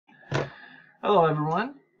Hello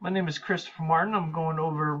everyone, my name is Christopher Martin. I'm going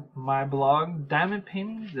over my blog, Diamond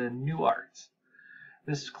Painting, the New Arts.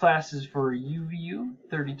 This class is for UVU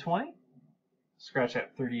 3020, scratch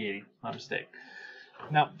that 3080, my mistake.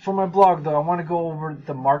 Now for my blog though, I want to go over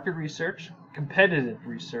the market research, competitive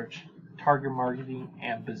research, target marketing,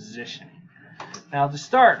 and positioning. Now to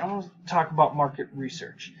start, I want to talk about market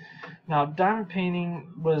research. Now diamond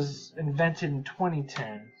painting was invented in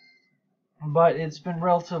 2010. But it's been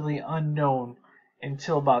relatively unknown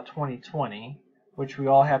until about 2020, which we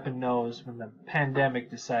all happen to know is when the pandemic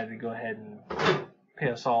decided to go ahead and pay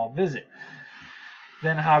us all a visit.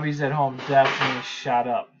 Then hobbies at home definitely shot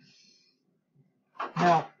up.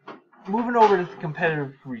 Now, moving over to the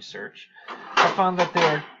competitive research, I found that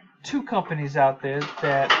there are two companies out there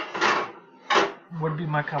that would be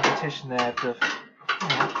my competition that I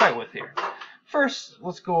have to fight with here. First,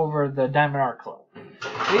 let's go over the Diamond Art Club.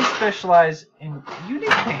 They specialize in unique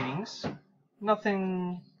paintings,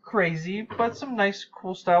 nothing crazy, but some nice,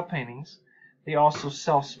 cool style paintings. They also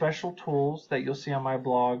sell special tools that you'll see on my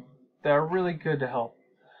blog that are really good to help.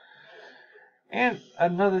 And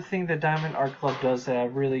another thing that Diamond Art Club does that I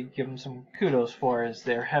really give them some kudos for is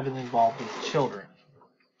they're heavily involved with children.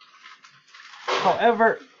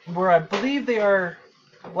 However, where I believe they are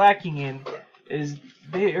lacking in is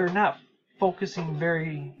they are not focusing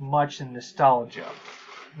very much in nostalgia,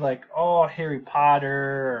 like Harry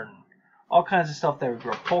Potter and all kinds of stuff that we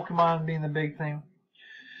grew up. Pokemon being the big thing.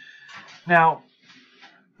 Now,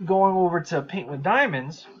 going over to Paint with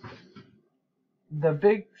Diamonds, the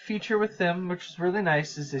big feature with them, which is really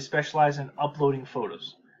nice, is they specialize in uploading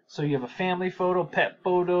photos. So you have a family photo, pet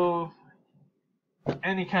photo,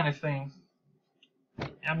 any kind of thing.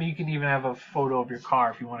 I mean, you can even have a photo of your car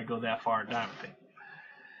if you want to go that far in diamond painting.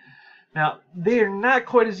 Now, they are not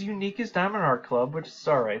quite as unique as Diamond Art Club, which is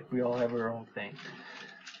alright, we all have our own thing.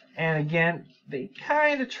 And again, they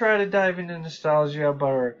kind of try to dive into nostalgia, but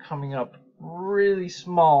are coming up really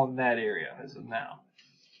small in that area as of now.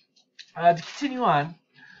 To continue on,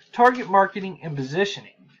 target marketing and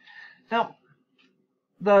positioning. Now,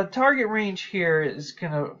 the target range here is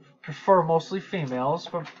going to prefer mostly females,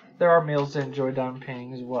 but there are males that enjoy diamond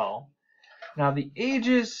painting as well. Now the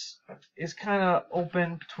ages is kind of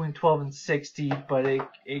open between 12 and 60, but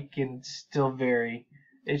it can still vary.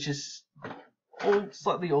 It's just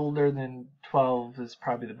slightly older than 12 is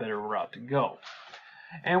probably the better route to go.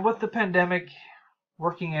 And with the pandemic,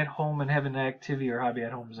 working at home and having an activity or hobby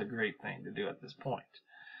at home is a great thing to do at this point.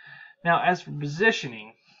 Now as for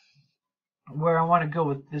positioning, where I want to go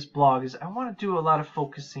with this blog is I want to do a lot of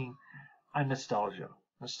focusing on nostalgia.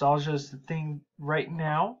 Nostalgia is the thing right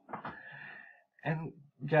now. And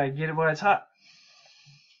you gotta get it while it's hot.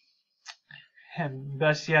 And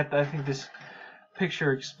best yet, I think this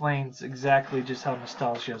picture explains exactly just how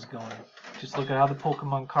nostalgia is going. Just look at how the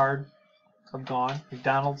Pokemon cards have gone.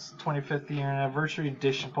 McDonald's 25th year anniversary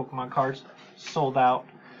edition Pokemon cards sold out.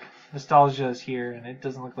 Nostalgia is here, and it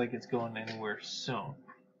doesn't look like it's going anywhere soon.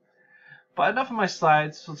 But enough of my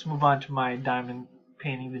slides. Let's move on to my Diamond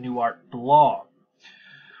Painting the New Art blog,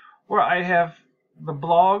 where I have the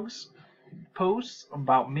blogs, posts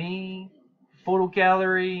about me, photo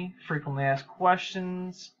gallery, frequently asked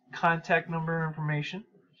questions, contact number information,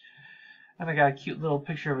 and I got a cute little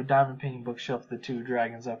picture of a diamond painting bookshelf with the two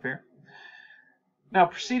dragons up here. Now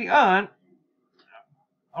proceeding on,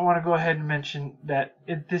 I want to go ahead and mention that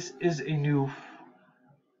this is an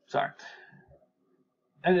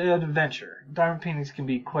adventure. Diamond paintings can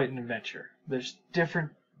be quite an adventure. There's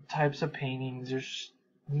different types of paintings, there's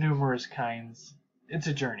numerous kinds. It's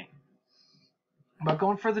a journey. But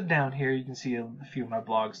going further down here, you can see a few of my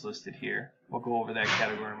blogs listed here. We'll go over that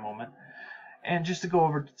category in a moment. And just to go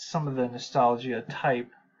over some of the nostalgia type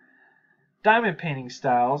diamond painting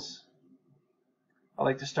styles, I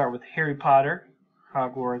like to start with Harry Potter,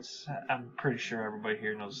 Hogwarts. I'm pretty sure everybody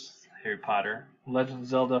here knows Harry Potter. Legend of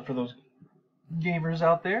Zelda for those gamers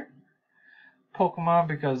out there. Pokemon,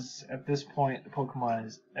 because at this point the Pokemon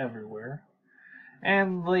is everywhere.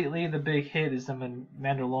 And lately, the big hit is the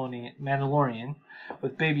Mandalorian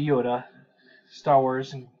with Baby Yoda, Star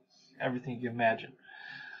Wars, and everything you can imagine.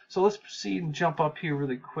 So let's proceed and jump up here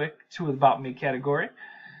really quick to the About Me category.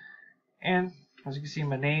 And as you can see,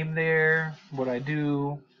 my name there, what I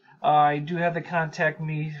do. I do have the Contact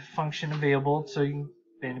Me function available, so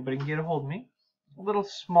anybody can get a hold of me. A little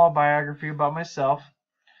small biography about myself.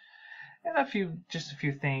 And just a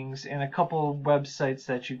few things, and a couple of websites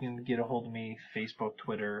that you can get a hold of me: Facebook,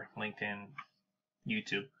 Twitter, LinkedIn,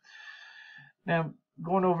 YouTube. Now,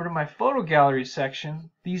 going over to my photo gallery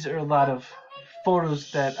section, these are a lot of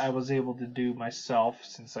photos that I was able to do myself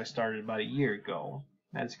since I started about a year ago.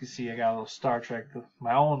 As you can see, I got a little Star Trek,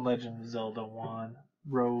 my own Legend of Zelda one,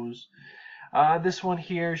 Rose. This one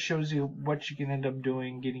here shows you what you can end up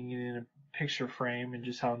doing, getting it in a picture frame, and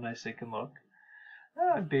just how nice they can look.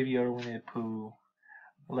 Baby Yoda, Winnie the Pooh,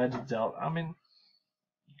 Legend of Zelda. I mean,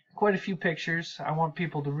 quite a few pictures. I want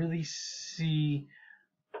people to really see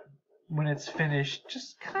when it's finished,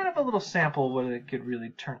 just kind of a little sample of what it could really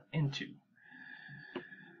turn into.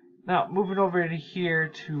 Now, moving over to here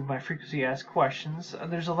to my frequently asked questions.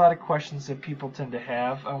 There's a lot of questions that people tend to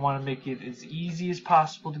have. I want to make it as easy as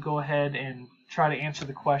possible to go ahead and try to answer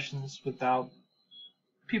the questions without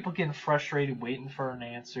people getting frustrated waiting for an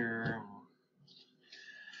answer.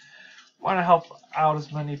 I want to help out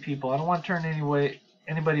as many people. I don't want to turn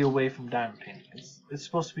anybody away from diamond painting. It's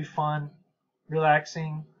supposed to be fun,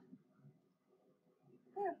 relaxing.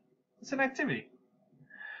 Yeah, it's an activity.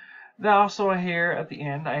 Now, also here at the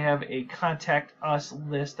end, I have a contact us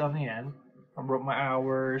list on the end. I wrote my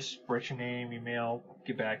hours, write your name, email,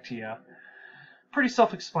 get back to you. Pretty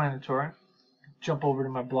self-explanatory. Jump over to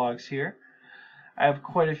my blogs here. I have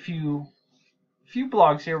quite a few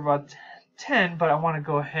blogs here, about 10, but I want to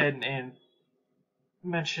go ahead and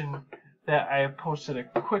mention that I have posted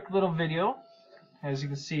a quick little video. As you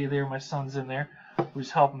can see there, my son's in there who's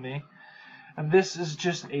helping me. And this is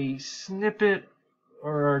just a snippet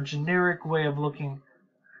or a generic way of looking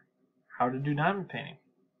how to do diamond painting.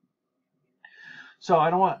 So I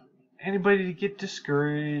don't want anybody to get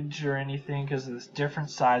discouraged or anything because there's different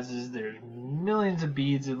sizes. There's millions of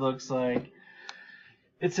beads, it looks like.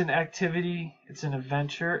 It's an activity, it's an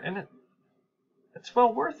adventure, and it's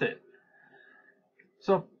well worth it.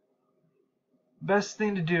 So best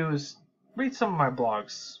thing to do is read some of my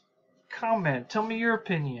blogs. Comment, tell me your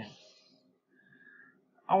opinion.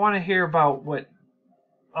 I want to hear about what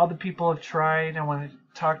other people have tried. I want to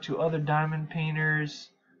talk to other diamond painters.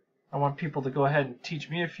 I want people to go ahead and teach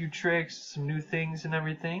me a few tricks, some new things and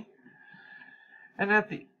everything. And at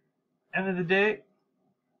the end of the day,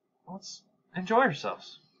 let's enjoy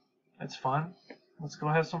ourselves. It's fun. Let's go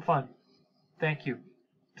have some fun. Thank you.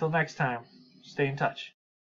 Till next time, stay in touch.